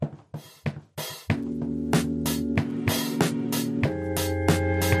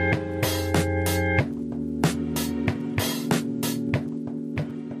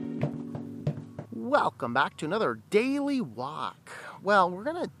welcome back to another Daily Walk. Well, we're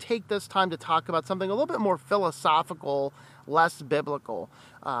going to take this time to talk about something a little bit more philosophical, less biblical.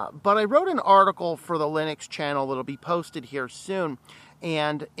 But I wrote an article for the Linux channel that'll be posted here soon.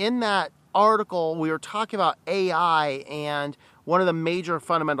 And in that article, we were talking about AI and one of the major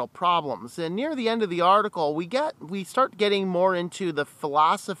fundamental problems. And near the end of the article, we start getting more into the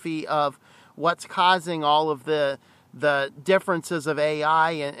philosophy of what's causing all of the differences of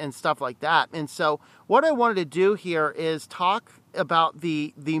AI and stuff like that. And so what I wanted to do here is talk about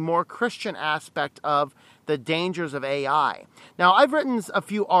the more Christian aspect of the dangers of AI. Now, I've written a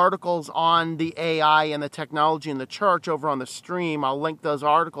few articles on the AI and the technology in the church over on the stream. I'll link those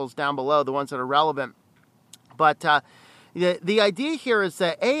articles down below, the ones that are relevant. But the idea here is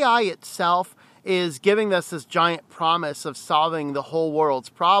that AI itself is giving us this giant promise of solving the whole world's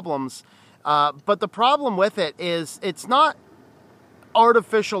problems. But the problem with it is it's not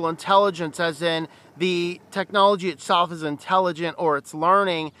artificial intelligence as in the technology itself is intelligent or it's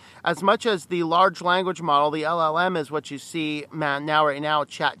learning as much as the large language model, the LLM, is what you see right now,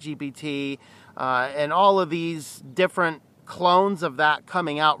 ChatGPT, and all of these different clones of that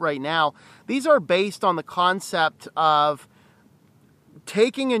coming out right now. These are based on the concept of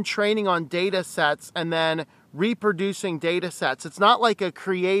taking and training on data sets and then reproducing data sets. It's not like a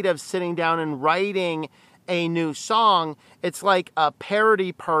creative sitting down and writing a new song. It's like a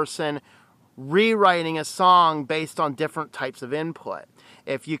parody person rewriting a song based on different types of input,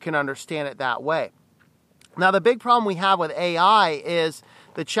 if you can understand it that way. Now, the big problem we have with AI is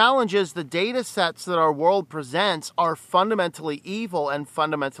the challenge is the data sets that our world presents are fundamentally evil and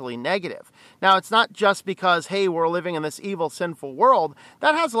fundamentally negative. Now, it's not just because, hey, we're living in this evil, sinful world.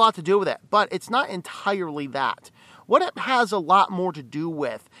 That has a lot to do with it, but it's not entirely that. What it has a lot more to do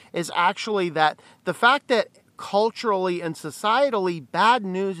with is actually that the fact that culturally and societally, bad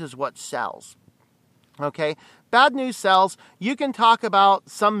news is what sells. Okay? Bad news sells. You can talk about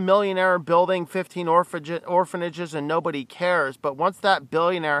some millionaire building 15 orphanages and nobody cares. But once that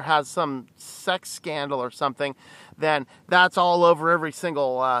billionaire has some sex scandal or something, then that's all over every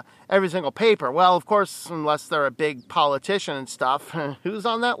single paper. Well, of course, unless they're a big politician and stuff. Who's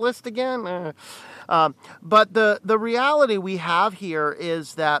on that list again? But the reality we have here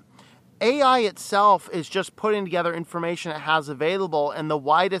is that AI itself is just putting together information it has available, and the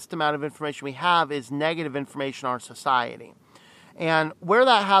widest amount of information we have is negative information on our society. And where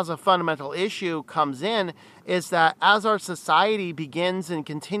that has a fundamental issue comes in is that as our society begins and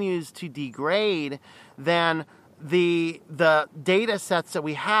continues to degrade, then the data sets that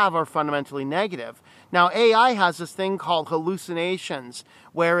we have are fundamentally negative. Now, AI has this thing called hallucinations,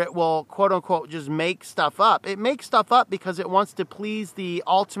 where it will, quote unquote, just make stuff up. It makes stuff up because it wants to please the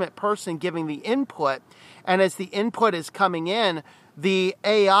ultimate person giving the input. And as the input is coming in, the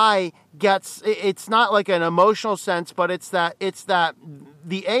AI it's not like an emotional sense, but it's that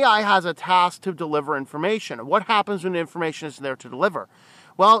the AI has a task to deliver information. What happens when the information is there to deliver?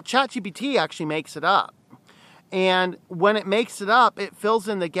 Well, ChatGPT actually makes it up. And when it makes it up, it fills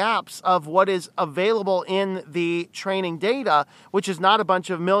in the gaps of what is available in the training data, which is not a bunch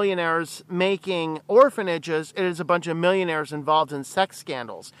of millionaires making orphanages. It is a bunch of millionaires involved in sex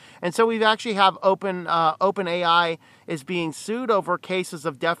scandals. And so we actually have OpenAI is being sued over cases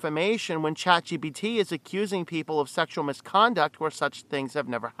of defamation when ChatGPT is accusing people of sexual misconduct where such things have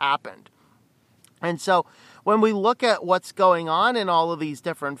never happened. And so when we look at what's going on in all of these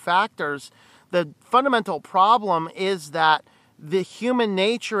different factors, the fundamental problem is that the human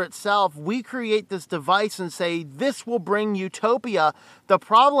nature itself, we create this device and say, this will bring utopia. The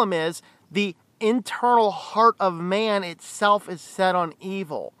problem is the internal heart of man itself is set on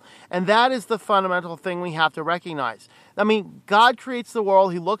evil. And that is the fundamental thing we have to recognize. I mean, God creates the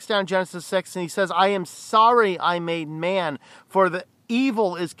world. He looks down Genesis 6 and he says, I am sorry I made man, for the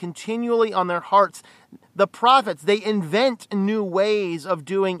evil is continually on their hearts. The prophets, they invent new ways of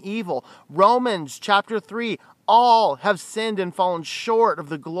doing evil. Romans chapter 3, all have sinned and fallen short of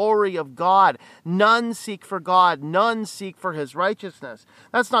the glory of God. None seek for God. None seek for his righteousness.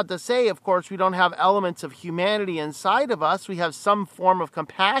 That's not to say, of course, we don't have elements of humanity inside of us. We have some form of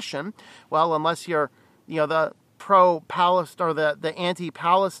compassion. Well, unless you're, the pro-Palestine or the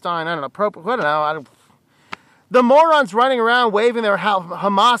anti-Palestine, the morons running around waving their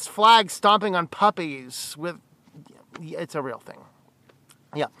Hamas flag, stomping on puppies it's a real thing.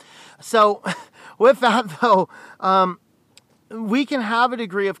 Yeah. So with that, though, we can have a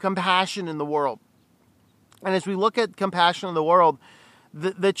degree of compassion in the world. And as we look at compassion in the world,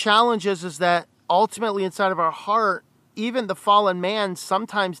 the challenge is that ultimately inside of our heart, even the fallen man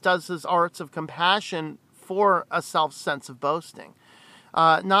sometimes does his arts of compassion for a self-sense of boasting.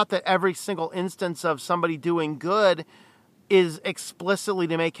 Not that every single instance of somebody doing good is explicitly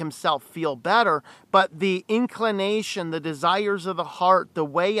to make himself feel better, but the inclination, the desires of the heart, the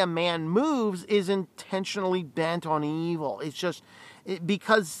way a man moves is intentionally bent on evil. It's just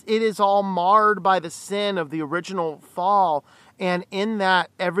because it is all marred by the sin of the original fall, and in that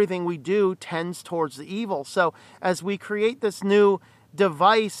everything we do tends towards the evil. So as we create this new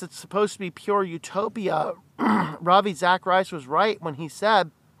device that's supposed to be pure utopia, Ravi Zacharias was right when he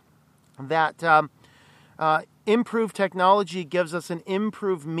said that improved technology gives us an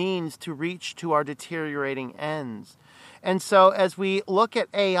improved means to reach to our deteriorating ends. And so as we look at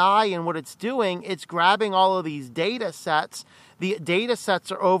AI and what it's doing, it's grabbing all of these data sets. The data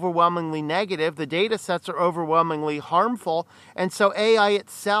sets are overwhelmingly negative. The data sets are overwhelmingly harmful. And so AI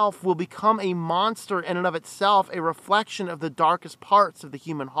itself will become a monster in and of itself, a reflection of the darkest parts of the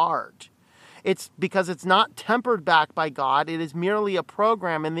human heart. It's because it's not tempered back by God. It is merely a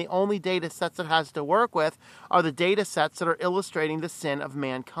program, and the only data sets it has to work with are the data sets that are illustrating the sin of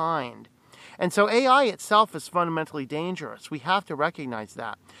mankind. And so AI itself is fundamentally dangerous. We have to recognize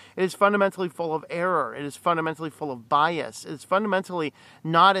that. It is fundamentally full of error. It is fundamentally full of bias. It is fundamentally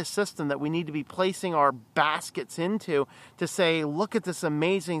not a system that we need to be placing our baskets into to say, look at this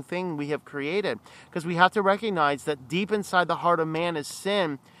amazing thing we have created. Because we have to recognize that deep inside the heart of man is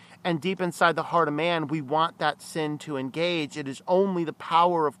sin. And deep inside the heart of man, we want that sin to engage. It is only the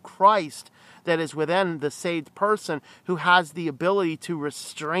power of Christ that is within the saved person who has the ability to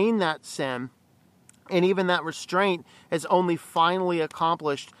restrain that sin. And even that restraint is only finally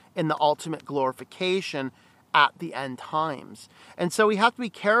accomplished in the ultimate glorification at the end times. And so we have to be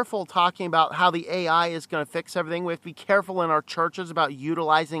careful talking about how the AI is going to fix everything. We have to be careful in our churches about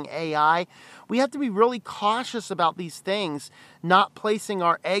utilizing AI. We have to be really cautious about these things, not placing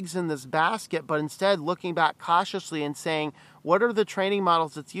our eggs in this basket, but instead looking back cautiously and saying, what are the training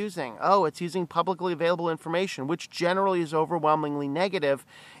models it's using? Oh, it's using publicly available information, which generally is overwhelmingly negative.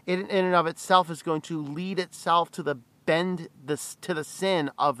 It in and of itself is going to lead itself to the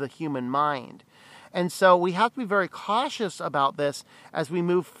sin of the human mind. And so we have to be very cautious about this as we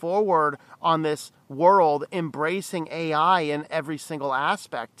move forward on this world, embracing AI in every single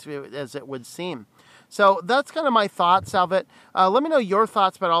aspect, as it would seem. So that's kind of my thoughts of it. Let me know your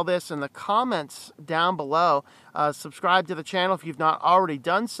thoughts about all this in the comments down below. Subscribe to the channel if you've not already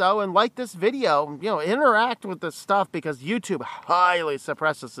done so, and like this video. Interact with this stuff because YouTube highly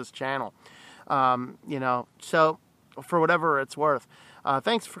suppresses this channel. So for whatever it's worth.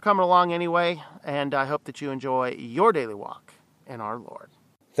 Thanks for coming along anyway, and I hope that you enjoy your daily walk in our Lord.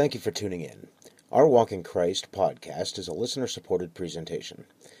 Thank you for tuning in. Our Walk in Christ podcast is a listener-supported presentation.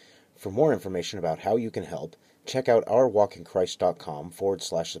 For more information about how you can help, check out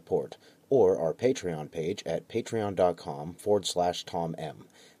ourwalkinchrist.com/support or our Patreon page at patreon.com/TomM.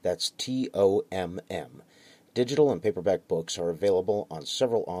 That's TOMM. Digital and paperback books are available on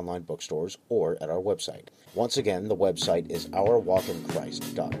several online bookstores or at our website. Once again, the website is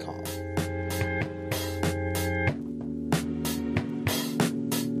ourwalkinchrist.com.